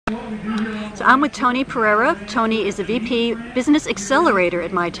So I'm with Tony Pereira. Tony is a VP Business Accelerator at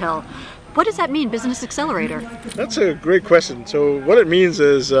Mitel. What does that mean, Business Accelerator? That's a great question. So what it means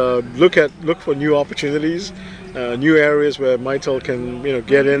is look for new opportunities, new areas where Mitel can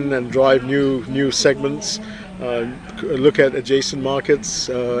get in and drive new segments. Look at adjacent markets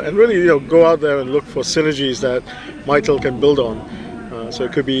and really go out there and look for synergies that Mitel can build on. So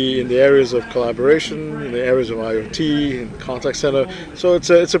it could be in the areas of collaboration, in the areas of IoT, in contact center. So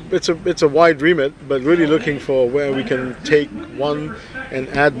it's a wide remit, but really looking for where we can take one and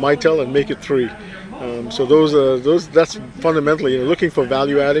add Mitel and make it three. So that's fundamentally looking for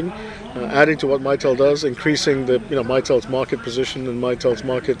value adding, adding to what Mitel does, increasing the Mitel's market position and Mitel's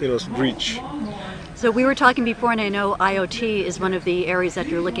market reach. So we were talking before, and I know IoT is one of the areas that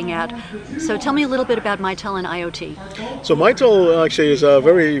you're looking at. So tell me a little bit about Mitel and IoT. So Mitel actually is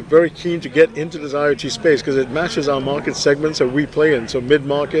very keen to get into this IoT space because it matches our market segments that we play in. So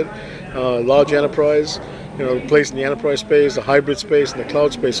mid-market, large enterprise, place in the enterprise space, the hybrid space, and the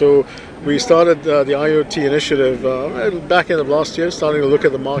cloud space. So we started the IoT initiative back end of last year, starting to look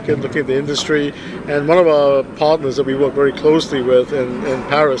at the market, looking at the industry, and one of our partners that we work very closely with in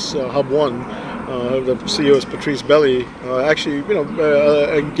Paris, Hub One. The CEO is Patrice Belli, actually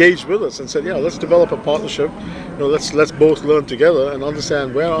engaged with us and said, yeah, let's develop a partnership. Let's both learn together and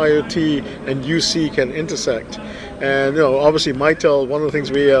understand where IoT and UC can intersect. And obviously Mitel, one of the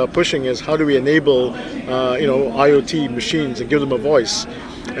things we are pushing is how do we enable IoT machines and give them a voice.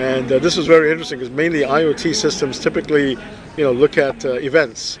 And this was very interesting because mainly IoT systems typically look at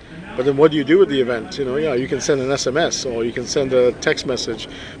events. But then what do you do with the event? You can send an SMS or you can send a text message.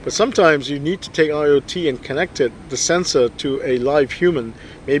 But sometimes you need to take IoT and connect the sensor to a live human.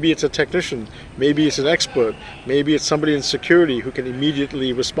 Maybe it's a technician, maybe it's an expert, maybe it's somebody in security who can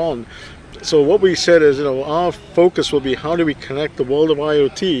immediately respond. So what we said is, our focus will be how do we connect the world of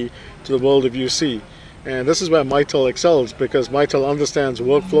IoT to the world of UC. And this is where Mitel excels because Mitel understands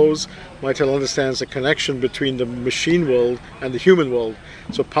workflows, Mitel understands the connection between the machine world and the human world.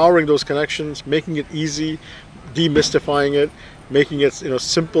 So powering those connections, making it easy, demystifying it, making it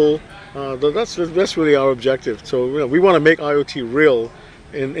simple, that's really our objective. So we want to make IoT real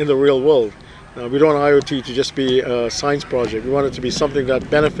in the real world. We don't want IoT to just be a science project. We want it to be something that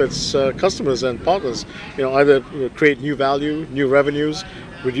benefits customers and partners. Either create new value, new revenues,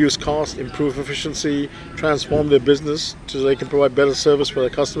 reduce cost, improve efficiency, transform their business so they can provide better service for their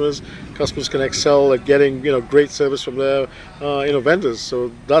customers. Customers can excel at getting great service from their vendors.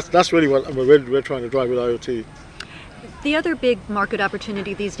 So that's really what we're trying to drive with IoT. The other big market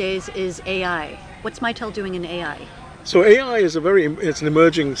opportunity these days is AI. What's Mitel doing in AI? So AI is it's an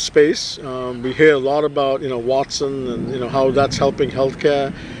emerging space. We hear a lot about Watson and how that's helping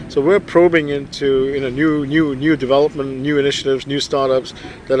healthcare. So we're probing into new development, new initiatives, new startups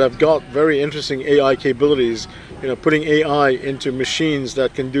that have got very interesting AI capabilities. Putting AI into machines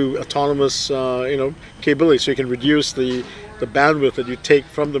that can do autonomous capabilities, so you can reduce the bandwidth that you take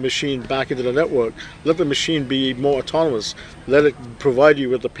from the machine back into the network. Let the machine be more autonomous. Let it provide you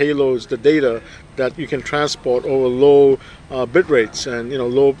with the payloads, the data that you can transport over low bit rates and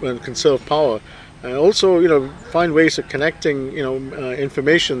low and conserve power. And also find ways of connecting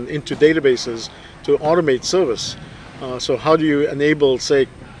information into databases to automate service. So how do you enable, say,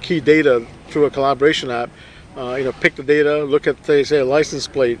 key data through a collaboration app? Pick the data, look at, say, a license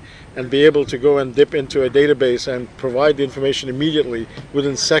plate, and be able to go and dip into a database and provide the information immediately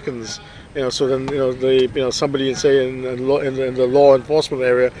within seconds. So then somebody, say, in the law enforcement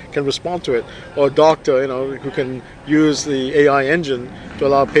area can respond to it, or a doctor who can use the AI engine to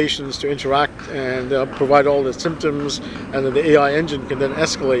allow patients to interact and provide all the symptoms, and then the AI engine can then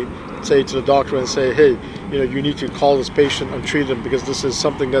escalate, say, to the doctor and say, hey, you need to call this patient and treat them because this is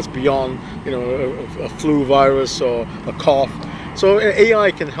something that's beyond a flu virus or a cough. So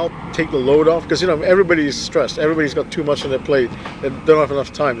AI can help take the load off because everybody's stressed. Everybody's got too much on their plate. They don't have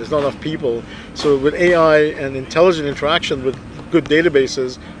enough time. There's not enough people. So with AI and intelligent interaction with good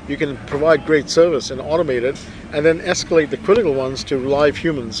databases, you can provide great service and automate it, and then escalate the critical ones to live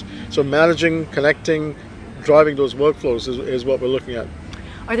humans. So managing, connecting, driving those workflows is what we're looking at.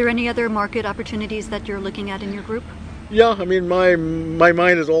 Are there any other market opportunities that you're looking at in your group? Yeah, I mean, my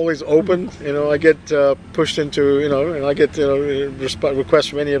mind is always open. I get pushed into, and I get requests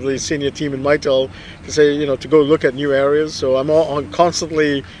from any of the senior team in Mitel to say, to go look at new areas. So I'm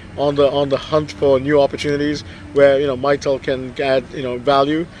constantly on the hunt for new opportunities where Mitel can add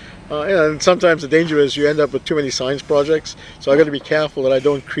value. And sometimes the danger is you end up with too many science projects. So I got to be careful that I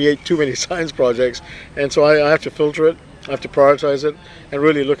don't create too many science projects. And so I have to filter it. I have to prioritize it and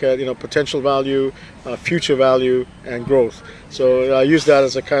really look at potential value, future value, and growth. So I use that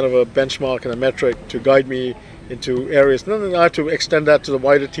as a kind of a benchmark and a metric to guide me into areas. Then I have to extend that to the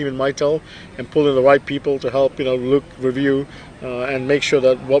wider team in Mitel and pull in the right people to help look, review, and make sure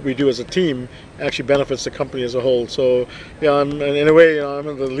that what we do as a team actually benefits the company as a whole. So yeah, in a way, I'm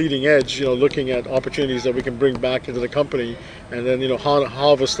on the leading edge, looking at opportunities that we can bring back into the company, and then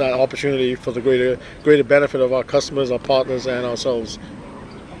harvest that opportunity for the greater benefit of our customers, our partners, and ourselves.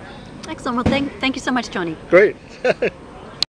 Excellent. Well, thank you so much, Tony. Great.